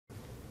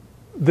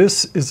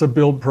this is a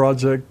build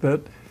project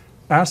that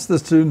asks the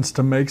students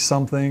to make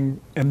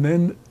something and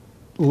then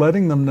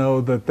letting them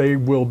know that they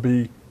will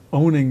be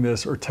owning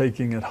this or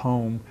taking it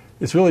home.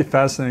 It's really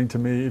fascinating to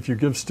me if you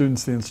give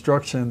students the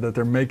instruction that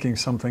they're making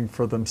something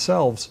for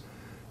themselves,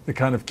 the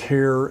kind of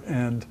care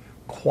and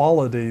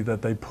quality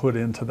that they put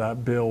into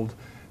that build.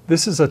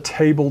 This is a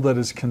table that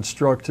is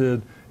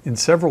constructed in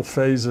several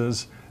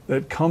phases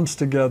that comes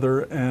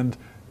together and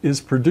is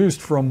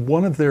produced from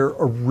one of their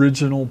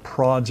original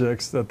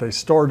projects that they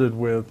started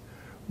with,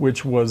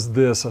 which was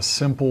this, a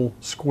simple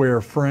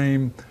square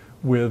frame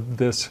with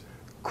this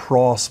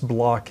cross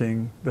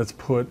blocking that's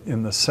put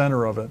in the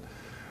center of it.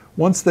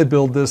 Once they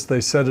build this,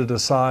 they set it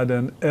aside,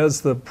 and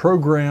as the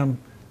program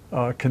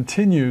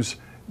continues,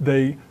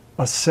 they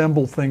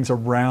assemble things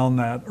around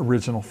that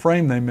original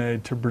frame they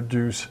made to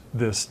produce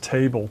this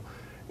table.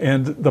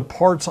 And the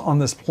parts on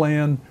this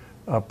plan,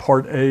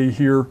 part A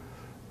here,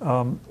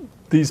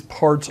 these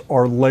parts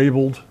are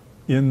labeled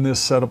in this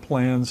set of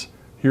plans.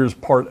 Here's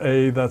part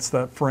A, that's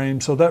that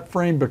frame. So that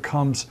frame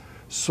becomes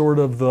sort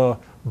of the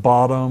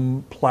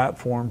bottom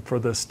platform for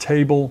this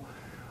table.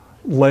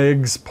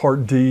 Legs,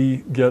 part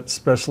D, get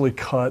specially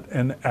cut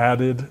and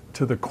added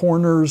to the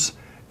corners,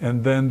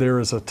 and then there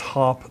is a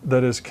top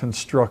that is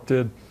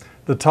constructed.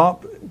 The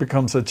top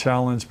becomes a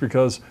challenge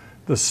because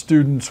the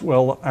students,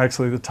 well,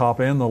 actually the top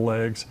and the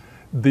legs,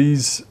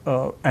 these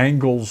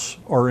angles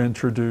are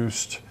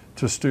introduced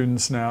to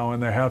students now,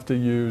 and they have to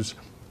use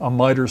a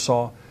miter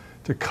saw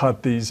to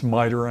cut these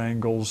miter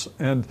angles.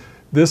 And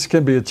this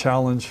can be a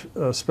challenge,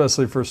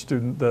 especially for a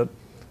student that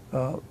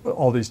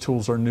all these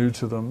tools are new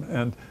to them.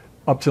 And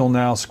up till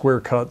now, square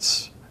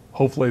cuts,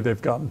 hopefully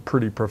they've gotten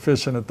pretty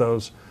proficient at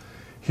those.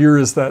 Here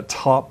is that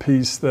top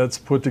piece that's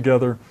put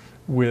together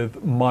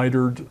with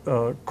mitered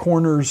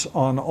corners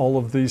on all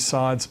of these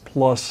sides,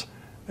 plus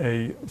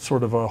a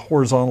sort of a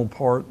horizontal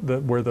part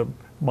that where the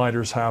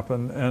miters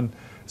happen. And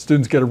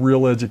students get a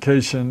real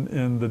education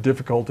in the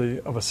difficulty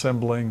of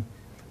assembling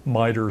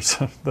miters.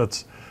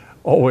 That's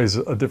always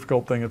a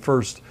difficult thing at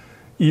first.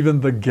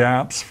 Even the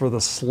gaps for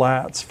the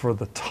slats for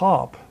the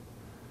top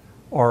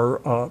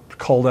are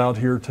called out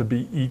here to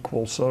be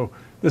equal. So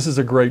this is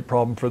a great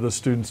problem for the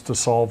students to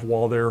solve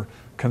while they're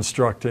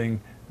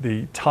constructing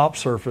the top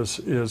surface,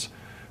 is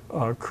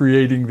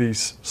creating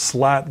these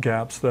slat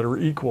gaps that are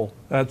equal.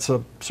 That's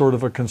a sort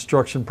of a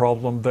construction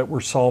problem that we're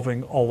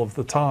solving all of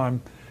the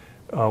time.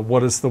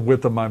 What is the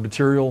width of my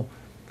material?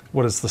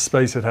 What is the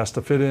space it has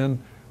to fit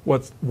in?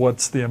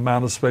 What's the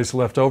amount of space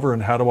left over,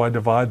 and how do I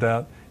divide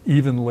that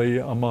evenly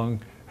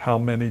among how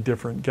many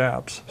different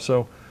gaps?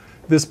 So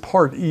this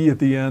part E at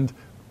the end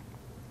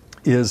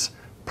is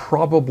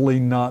probably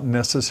not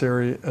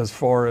necessary as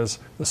far as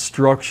the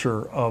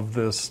structure of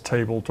this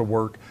table to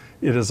work.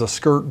 It is a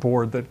skirt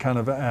board that kind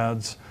of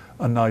adds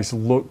a nice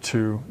look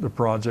to the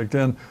project.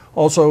 And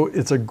also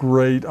it's a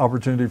great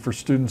opportunity for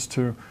students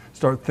to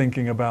start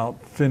thinking about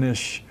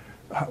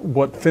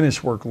what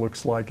finish work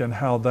looks like and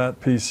how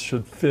that piece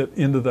should fit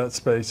into that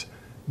space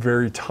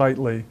very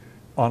tightly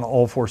on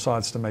all four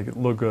sides to make it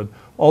look good.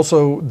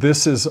 Also,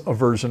 this is a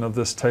version of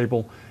this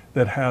table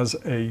that has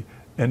an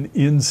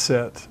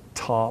inset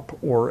top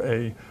or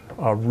a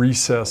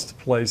recessed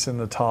place in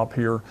the top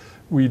here.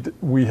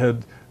 We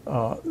had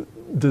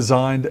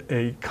designed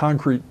a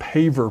concrete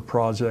paver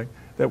project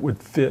that would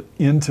fit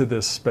into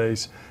this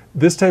space.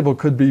 This table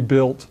could be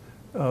built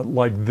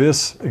like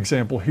this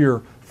example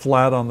here,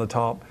 flat on the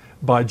top,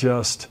 by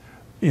just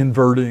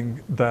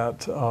inverting that,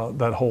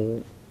 that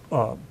whole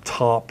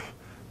top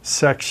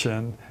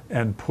section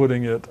and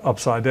putting it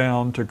upside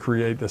down to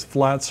create this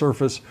flat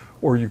surface,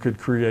 or you could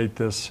create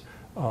this,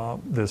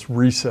 this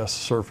recessed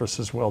surface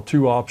as well.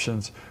 Two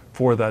options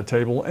for that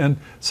table. And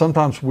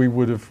sometimes we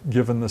would have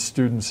given the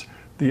students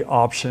the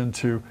option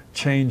to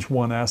change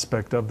one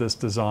aspect of this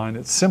design.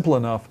 It's simple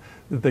enough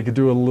that they could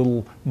do a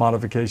little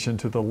modification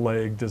to the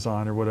leg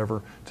design or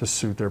whatever to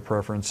suit their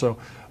preference. So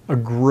a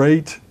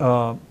great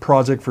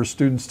project for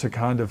students to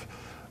kind of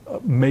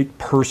make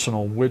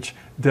personal, which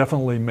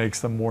definitely makes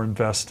them more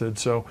invested.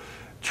 So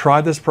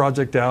try this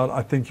project out.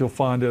 I think you'll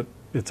find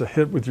it's a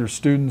hit with your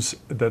students,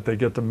 that they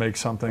get to make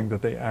something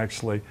that they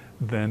actually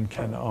then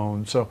can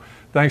own. So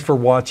thanks for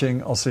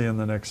watching. I'll see you in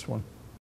the next one.